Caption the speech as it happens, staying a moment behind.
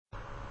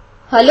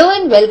Hello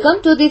and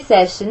welcome to the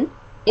session.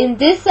 In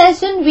this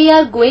session we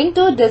are going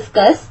to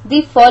discuss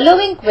the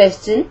following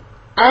question,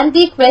 and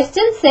the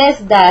question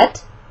says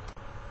that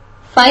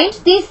find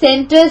the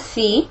center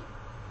C,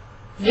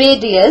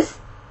 radius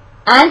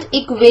and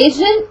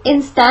equation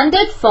in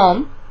standard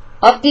form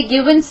of the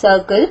given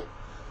circle.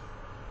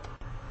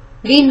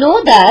 We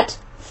know that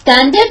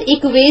standard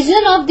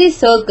equation of the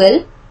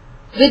circle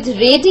with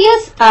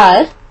radius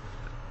r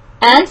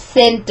and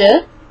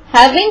center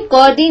having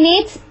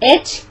coordinates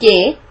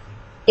hk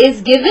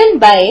is given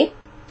by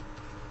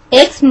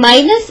x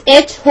minus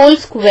h whole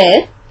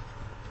square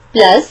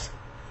plus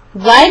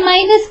y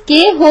minus k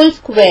whole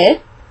square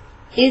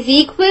is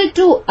equal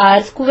to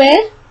r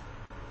square.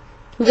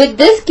 With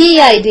this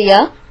key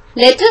idea,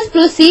 let us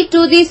proceed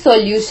to the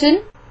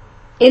solution.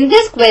 In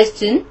this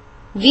question,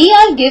 we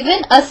are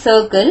given a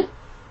circle.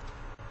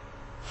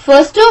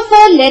 First of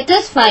all, let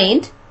us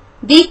find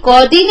the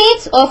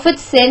coordinates of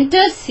its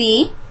center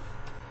C.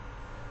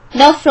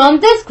 Now from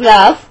this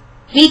graph,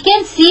 we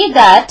can see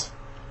that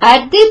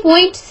at the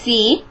point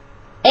C,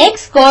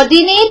 x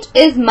coordinate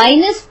is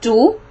minus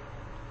 2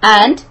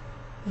 and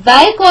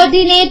y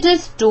coordinate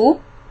is 2.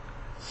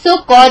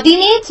 So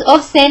coordinates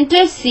of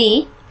center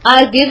C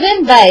are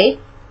given by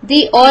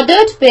the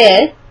ordered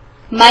pair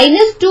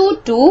minus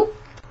 2, 2.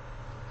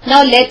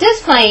 Now let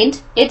us find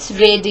its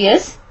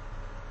radius.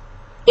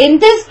 In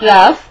this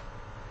graph,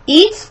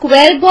 each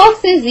square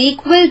box is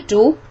equal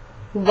to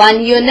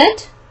 1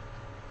 unit.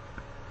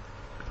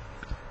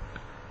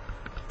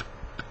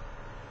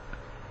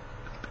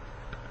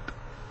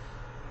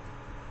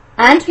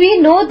 And we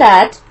know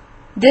that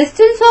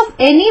distance of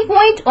any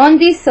point on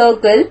the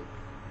circle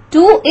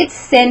to its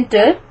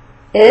center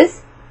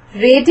is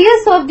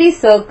radius of the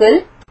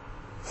circle.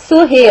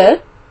 So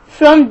here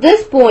from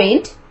this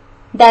point,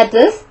 that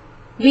is,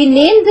 we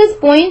name this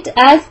point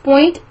as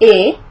point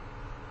A,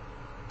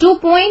 to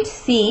point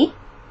C,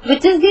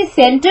 which is the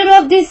center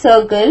of the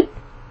circle,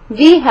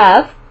 we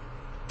have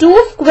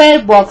 2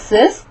 square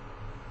boxes,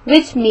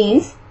 which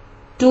means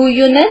 2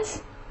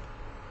 units.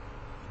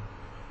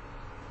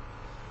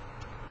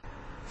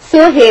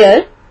 So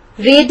here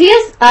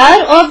radius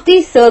r of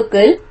the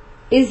circle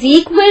is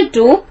equal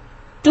to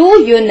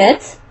 2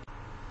 units.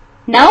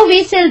 Now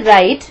we shall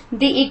write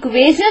the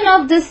equation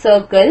of this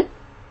circle,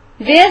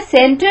 where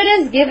center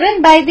is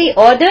given by the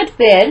ordered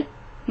pair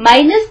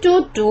minus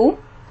 2, 2.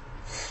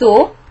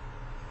 So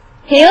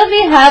here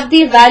we have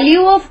the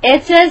value of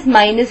h as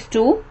minus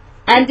 2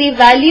 and the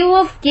value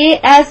of k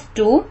as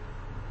 2.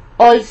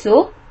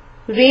 Also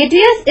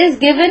radius is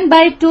given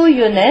by 2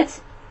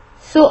 units.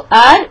 So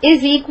r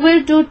is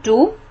equal to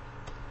 2.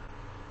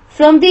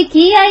 From the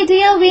key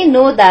idea we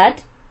know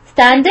that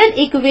standard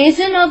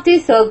equation of the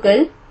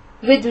circle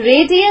with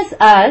radius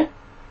r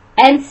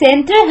and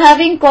center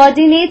having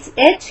coordinates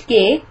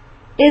hk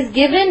is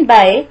given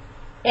by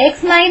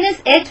x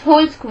minus h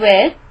whole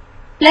square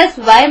plus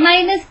y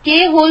minus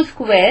k whole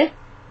square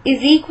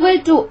is equal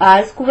to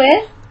r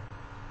square.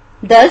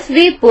 Thus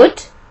we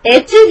put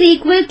h is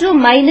equal to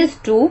minus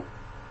 2,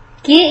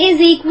 k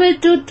is equal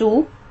to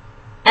 2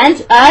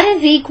 and r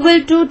is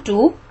equal to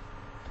 2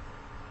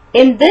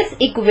 in this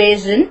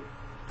equation,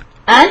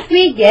 and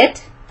we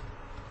get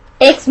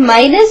x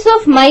minus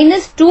of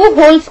minus 2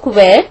 whole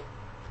square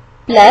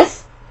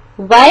plus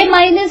y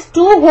minus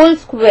 2 whole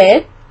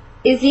square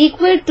is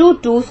equal to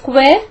 2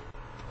 square,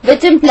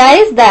 which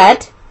implies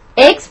that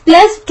x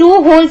plus 2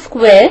 whole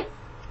square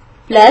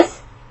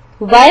plus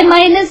y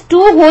minus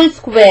 2 whole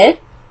square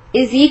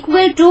is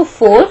equal to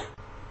 4.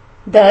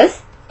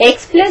 Thus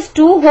x plus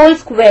 2 whole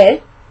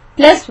square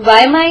plus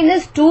y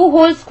minus 2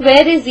 whole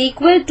square is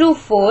equal to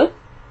 4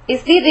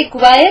 is the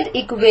required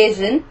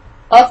equation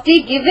of the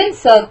given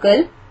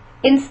circle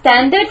in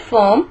standard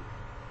form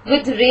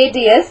with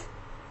radius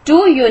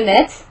 2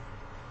 units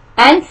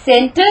and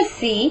center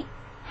C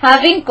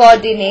having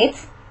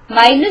coordinates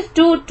minus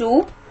 2,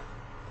 2.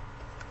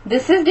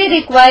 This is the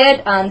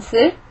required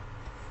answer.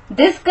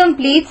 This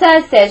completes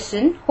our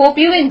session. Hope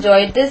you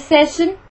enjoyed this session.